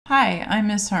Hi, I'm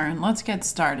Miss Hearn. Let's get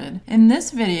started. In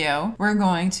this video, we're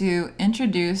going to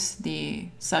introduce the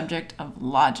subject of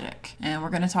logic, and we're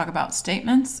going to talk about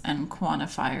statements and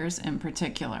quantifiers in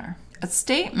particular. A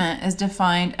statement is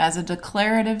defined as a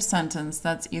declarative sentence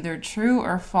that's either true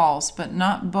or false, but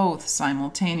not both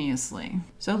simultaneously.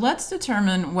 So let's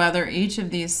determine whether each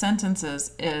of these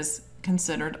sentences is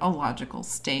considered a logical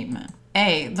statement.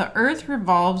 A, the earth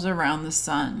revolves around the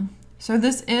sun. So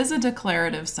this is a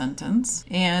declarative sentence,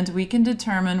 and we can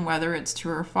determine whether it's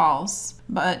true or false,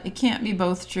 but it can't be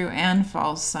both true and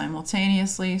false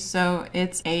simultaneously, so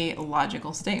it's a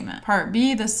logical statement. Part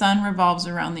B, the sun revolves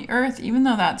around the earth. Even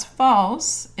though that's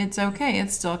false, it's okay.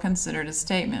 It's still considered a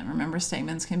statement. Remember,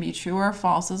 statements can be true or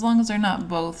false as long as they're not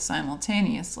both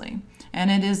simultaneously. And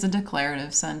it is a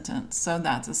declarative sentence, so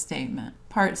that's a statement.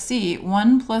 Part C,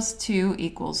 1 plus 2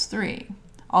 equals 3.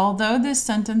 Although this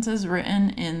sentence is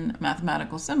written in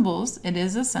mathematical symbols, it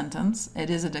is a sentence, it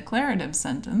is a declarative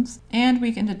sentence, and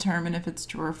we can determine if it's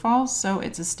true or false, so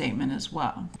it's a statement as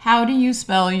well. How do you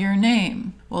spell your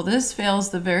name? Well, this fails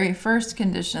the very first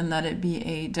condition that it be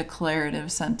a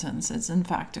declarative sentence. It's in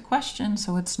fact a question,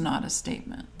 so it's not a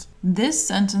statement. This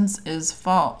sentence is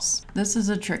false. This is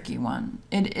a tricky one.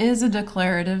 It is a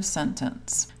declarative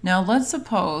sentence. Now let's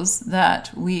suppose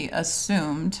that we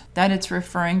assumed that it's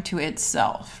referring to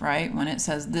itself, right? When it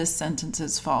says this sentence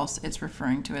is false, it's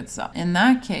referring to itself. In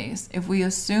that case, if we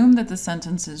assume that the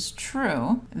sentence is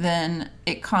true, then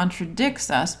it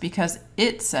contradicts us because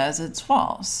it says it's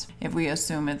false. If we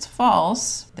assume it's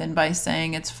false, then by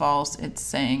saying it's false, it's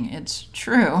saying it's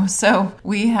true. So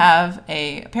we have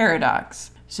a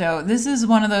paradox. So this is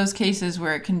one of those cases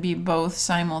where it can be both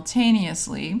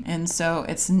simultaneously, and so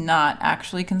it's not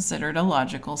actually considered a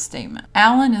logical statement.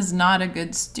 Alan is not a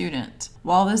good student.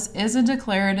 While this is a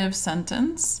declarative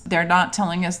sentence, they're not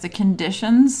telling us the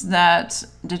conditions that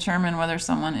determine whether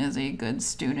someone is a good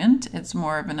student. It's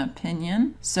more of an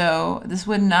opinion. So this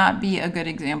would not be a good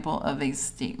example of a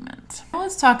statement. Now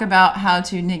let's talk about how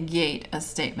to negate a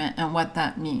statement and what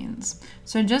that means.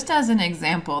 So just as an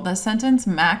example, the sentence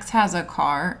Max has a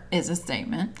car is a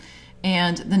statement,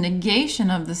 and the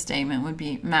negation of the statement would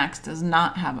be Max does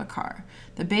not have a car.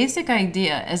 The basic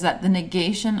idea is that the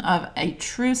negation of a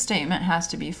true statement has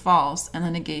to be false, and the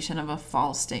negation of a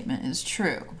false statement is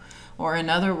true. Or in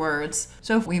other words,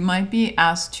 so if we might be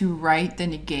asked to write the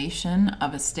negation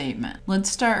of a statement. Let's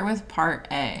start with part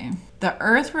A. The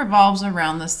earth revolves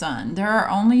around the sun. There are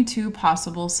only two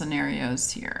possible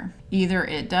scenarios here. Either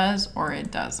it does or it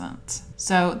doesn't.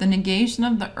 So the negation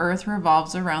of the earth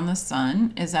revolves around the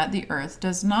sun is that the earth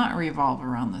does not revolve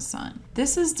around the sun.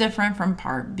 This is different from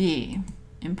part B.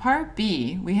 In part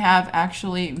B, we have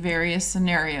actually various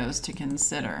scenarios to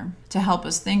consider. To help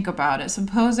us think about it,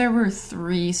 suppose there were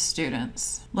 3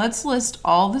 students. Let's list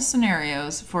all the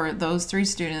scenarios for those 3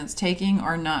 students taking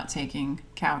or not taking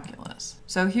calculus.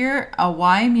 So here a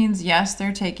Y means yes,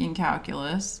 they're taking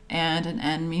calculus, and an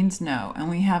N means no, and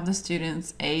we have the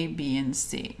students A, B, and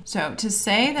C. So to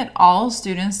say that all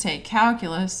students take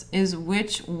calculus is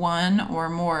which one or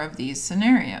more of these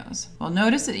scenarios? Well,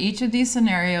 notice that each of these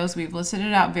scenarios we've listed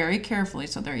it out very carefully,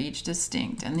 so they're each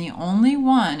distinct, and the only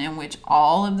one in which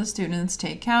all of the students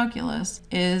take calculus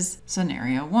is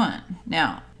scenario 1.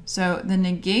 Now, so the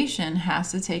negation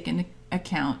has to take into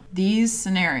account these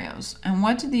scenarios. And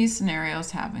what do these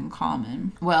scenarios have in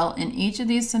common? Well, in each of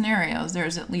these scenarios,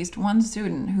 there's at least one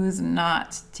student who is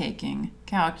not taking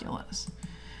calculus.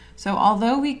 So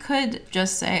although we could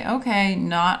just say, okay,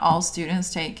 not all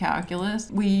students take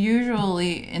calculus, we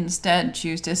usually instead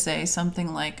choose to say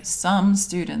something like some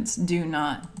students do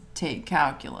not take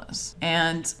calculus.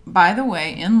 And by the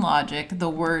way, in logic, the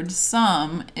word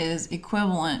some is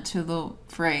equivalent to the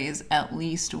phrase at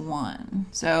least one.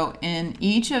 So in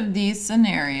each of these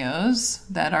scenarios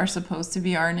that are supposed to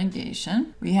be our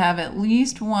negation, we have at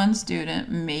least one student,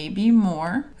 maybe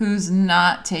more, who's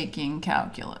not taking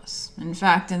calculus. In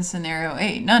fact, in scenario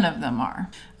 8, none of them are.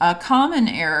 A common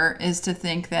error is to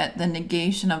think that the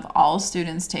negation of all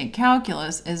students take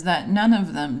calculus is that none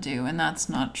of them do, and that's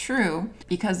not true,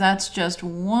 because that's just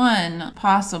one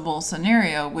possible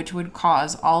scenario which would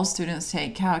cause all students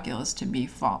take calculus to be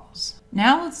false.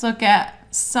 Now let's look at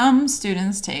some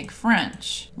students take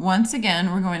French. Once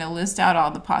again, we're going to list out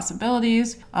all the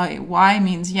possibilities. Y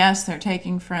means yes, they're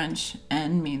taking French.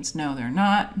 N means no, they're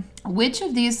not. Which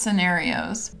of these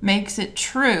scenarios makes it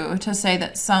true to say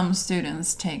that some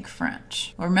students take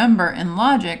French? Remember, in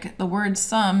logic, the word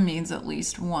some means at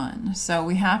least one. So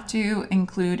we have to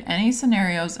include any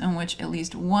scenarios in which at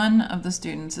least one of the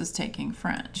students is taking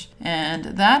French. And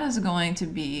that is going to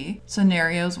be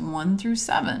scenarios 1 through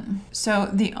 7. So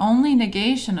the only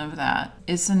negation of that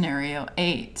is scenario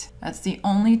 8. That's the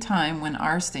only time when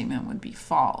our statement would be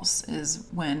false, is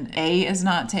when A is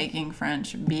not taking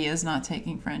French, B is not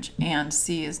taking French, and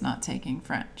C is not taking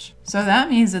French. So that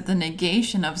means that the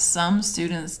negation of some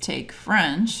students take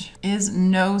French is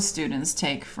no students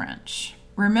take French.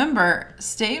 Remember,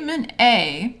 statement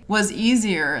A was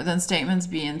easier than statements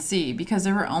B and C because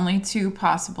there were only two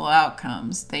possible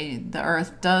outcomes. The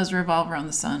Earth does revolve around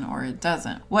the sun or it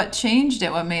doesn't. What changed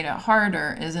it, what made it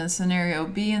harder, is in scenario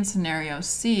B and scenario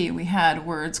C, we had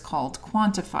words called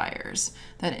quantifiers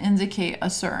that indicate a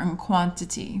certain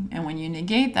quantity. And when you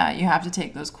negate that, you have to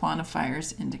take those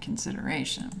quantifiers into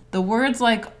consideration. The words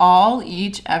like all,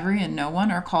 each, every, and no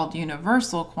one are called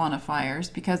universal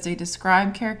quantifiers because they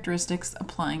describe characteristics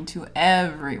applying to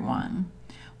everyone.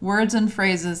 Words and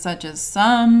phrases such as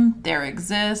some, there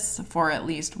exists, for at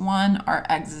least one are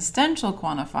existential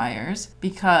quantifiers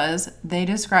because they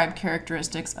describe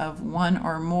characteristics of one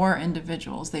or more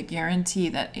individuals. They guarantee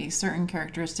that a certain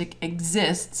characteristic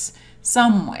exists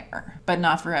somewhere, but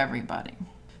not for everybody.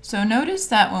 So notice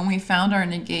that when we found our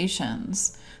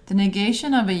negations, the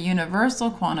negation of a universal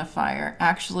quantifier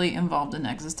actually involved an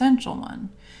existential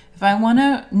one. If I want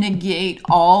to negate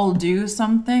all do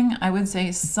something, I would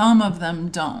say some of them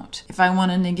don't. If I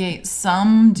want to negate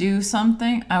some do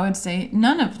something, I would say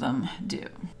none of them do.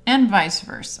 And vice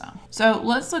versa. So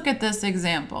let's look at this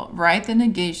example. Write the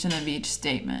negation of each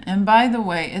statement. And by the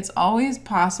way, it's always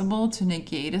possible to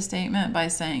negate a statement by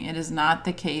saying it is not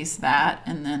the case that,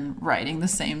 and then writing the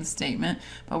same statement.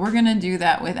 But we're going to do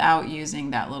that without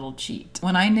using that little cheat.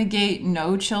 When I negate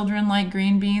no children like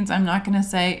green beans, I'm not going to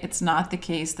say it's not the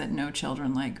case that no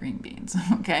children like green beans.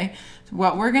 Okay? So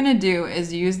what we're going to do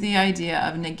is use the idea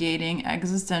of negating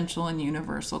existential and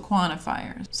universal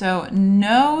quantifiers. So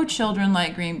no children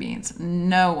like green beans.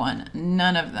 No one.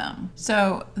 None of them.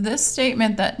 So this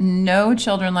statement that no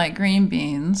children like green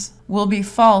beans will be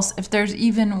false if there's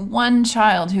even one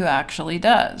child who actually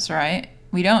does, right?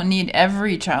 We don't need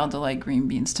every child to like green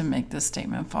beans to make this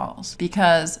statement false.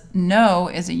 Because no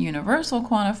is a universal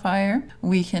quantifier,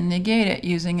 we can negate it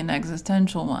using an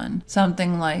existential one.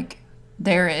 Something like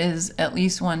there is at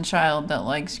least one child that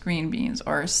likes green beans,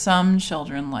 or some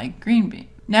children like green beans.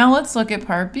 Now let's look at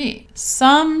part B.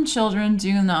 Some children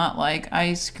do not like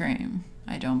ice cream.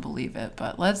 I don't believe it,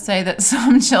 but let's say that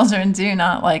some children do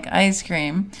not like ice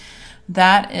cream.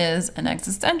 That is an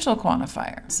existential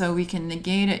quantifier. So we can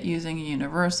negate it using a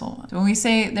universal one. So when we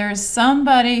say there's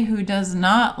somebody who does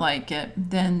not like it,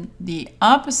 then the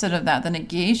opposite of that, the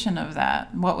negation of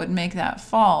that, what would make that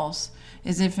false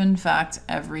is if in fact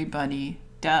everybody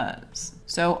does.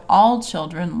 So all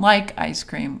children like ice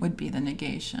cream would be the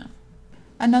negation.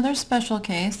 Another special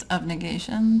case of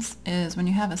negations is when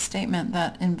you have a statement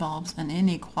that involves an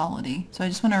inequality. So I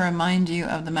just want to remind you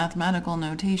of the mathematical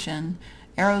notation.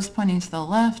 Arrows pointing to the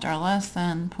left are less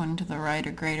than, pointing to the right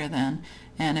are greater than,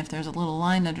 and if there's a little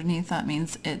line underneath, that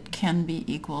means it can be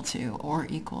equal to or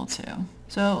equal to.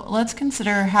 So let's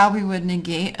consider how we would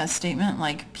negate a statement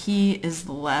like P is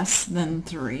less than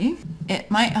 3.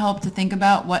 It might help to think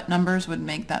about what numbers would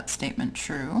make that statement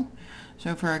true.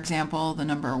 So for example, the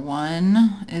number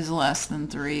 1 is less than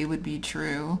 3 would be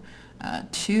true.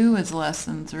 2 is less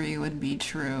than 3 would be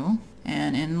true.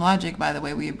 And in logic, by the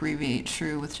way, we abbreviate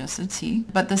true with just a T.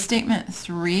 But the statement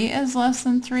 3 is less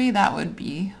than 3, that would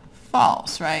be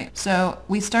false, right? So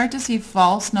we start to see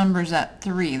false numbers at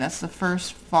 3. That's the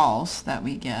first false that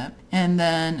we get. And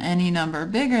then any number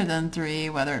bigger than 3,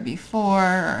 whether it be 4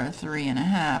 or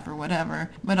 3.5 or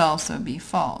whatever, would also be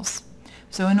false.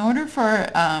 So in order for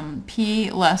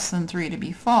P less than 3 to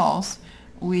be false,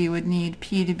 we would need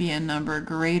P to be a number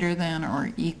greater than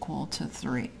or equal to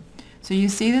 3. So you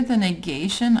see that the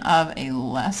negation of a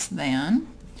less than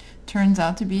turns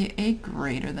out to be a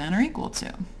greater than or equal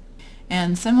to.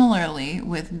 And similarly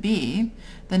with B,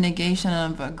 the negation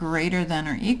of a greater than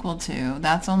or equal to,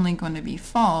 that's only going to be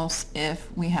false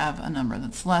if we have a number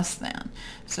that's less than.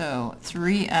 So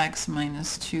 3x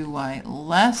minus 2y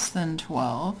less than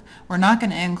 12, we're not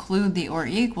going to include the or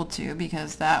equal to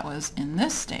because that was in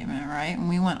this statement, right? And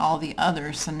we want all the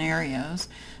other scenarios.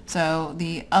 So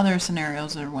the other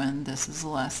scenarios are when this is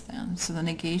less than. So the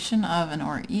negation of an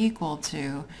or equal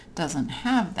to doesn't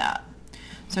have that.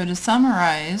 So to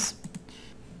summarize,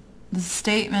 The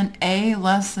statement A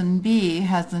less than B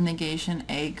has the negation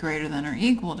A greater than or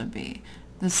equal to B.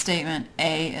 The statement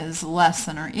A is less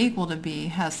than or equal to B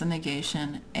has the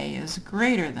negation A is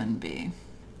greater than B,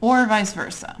 or vice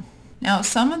versa. Now,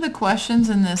 some of the questions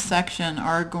in this section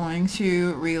are going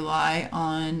to rely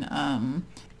on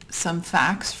some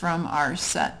facts from our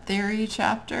set theory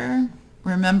chapter.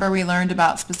 Remember, we learned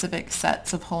about specific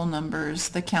sets of whole numbers,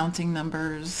 the counting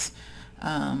numbers,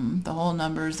 the whole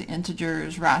numbers, the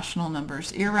integers, rational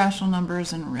numbers, irrational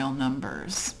numbers, and real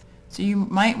numbers. So you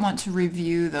might want to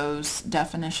review those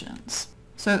definitions.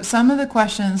 So some of the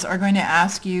questions are going to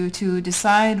ask you to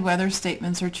decide whether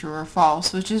statements are true or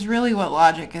false, which is really what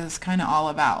logic is kind of all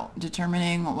about,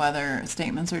 determining whether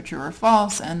statements are true or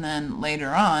false, and then later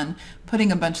on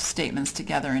putting a bunch of statements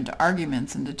together into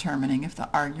arguments and determining if the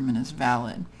argument is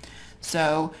valid.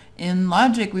 So in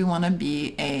logic, we want to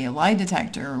be a lie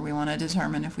detector. We want to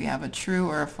determine if we have a true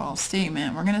or a false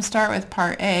statement. We're going to start with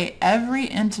part A. Every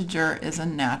integer is a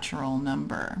natural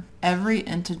number. Every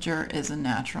integer is a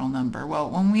natural number. Well,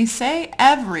 when we say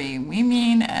every, we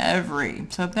mean every.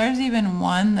 So if there's even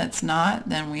one that's not,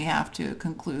 then we have to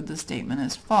conclude the statement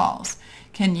is false.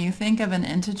 Can you think of an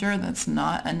integer that's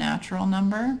not a natural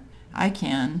number? I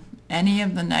can. Any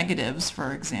of the negatives,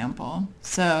 for example.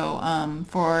 So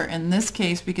in this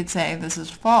case, we could say this is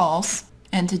false,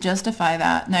 and to justify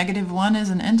that, -1 is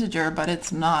an integer, but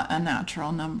it's not a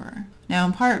natural number. Now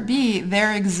in part B,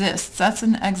 there exists, that's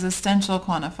an existential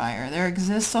quantifier. There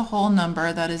exists a whole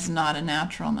number that is not a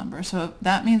natural number. So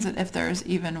that means that if there's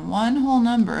even one whole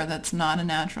number that's not a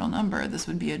natural number, this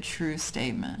would be a true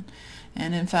statement.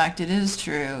 And in fact, it is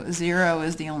true. 0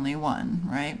 is the only one,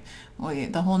 right? Well,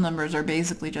 the whole numbers are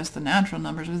basically just the natural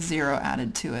numbers with 0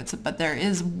 added to it. So, but there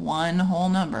is one whole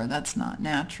number that's not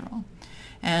natural.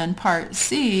 And part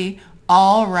C,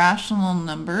 all rational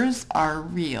numbers are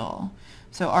real.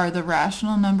 So are the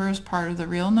rational numbers part of the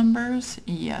real numbers?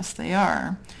 Yes, they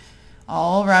are.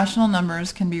 All rational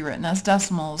numbers can be written as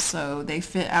decimals, so they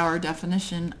fit our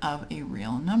definition of a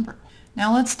real number.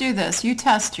 Now let's do this. You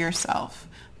test yourself.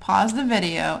 Pause the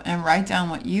video and write down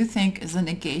what you think is the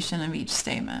negation of each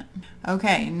statement.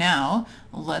 Okay, now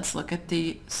let's look at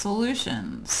the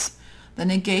solutions. The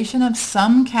negation of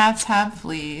some cats have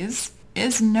fleas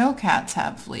is no cats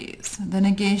have fleas. The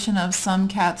negation of some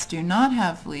cats do not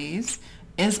have fleas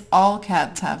is all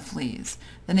cats have fleas.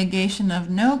 The negation of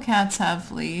no cats have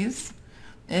fleas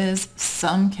is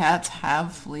some cats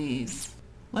have fleas.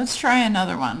 Let's try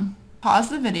another one. Pause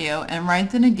the video and write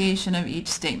the negation of each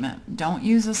statement. Don't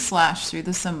use a slash through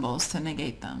the symbols to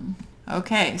negate them.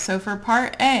 Okay, so for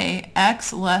part A,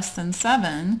 x less than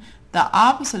 7, the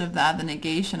opposite of that, the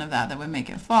negation of that would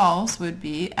make it false, would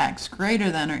be x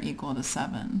greater than or equal to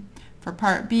 7. For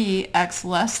part B, x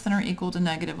less than or equal to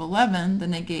 -11, the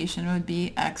negation would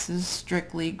be x is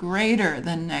strictly greater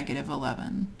than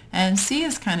 -11. And C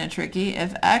is kind of tricky.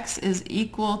 If x is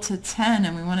equal to 10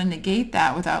 and we want to negate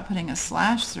that without putting a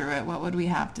slash through it, what would we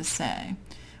have to say?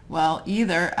 Well,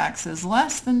 either x is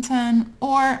less than 10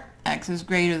 or x is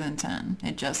greater than 10.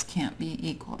 It just can't be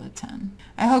equal to 10.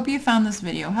 I hope you found this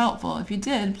video helpful. If you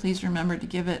did, please remember to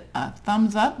give it a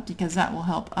thumbs up because that will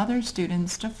help other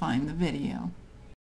students to find the video.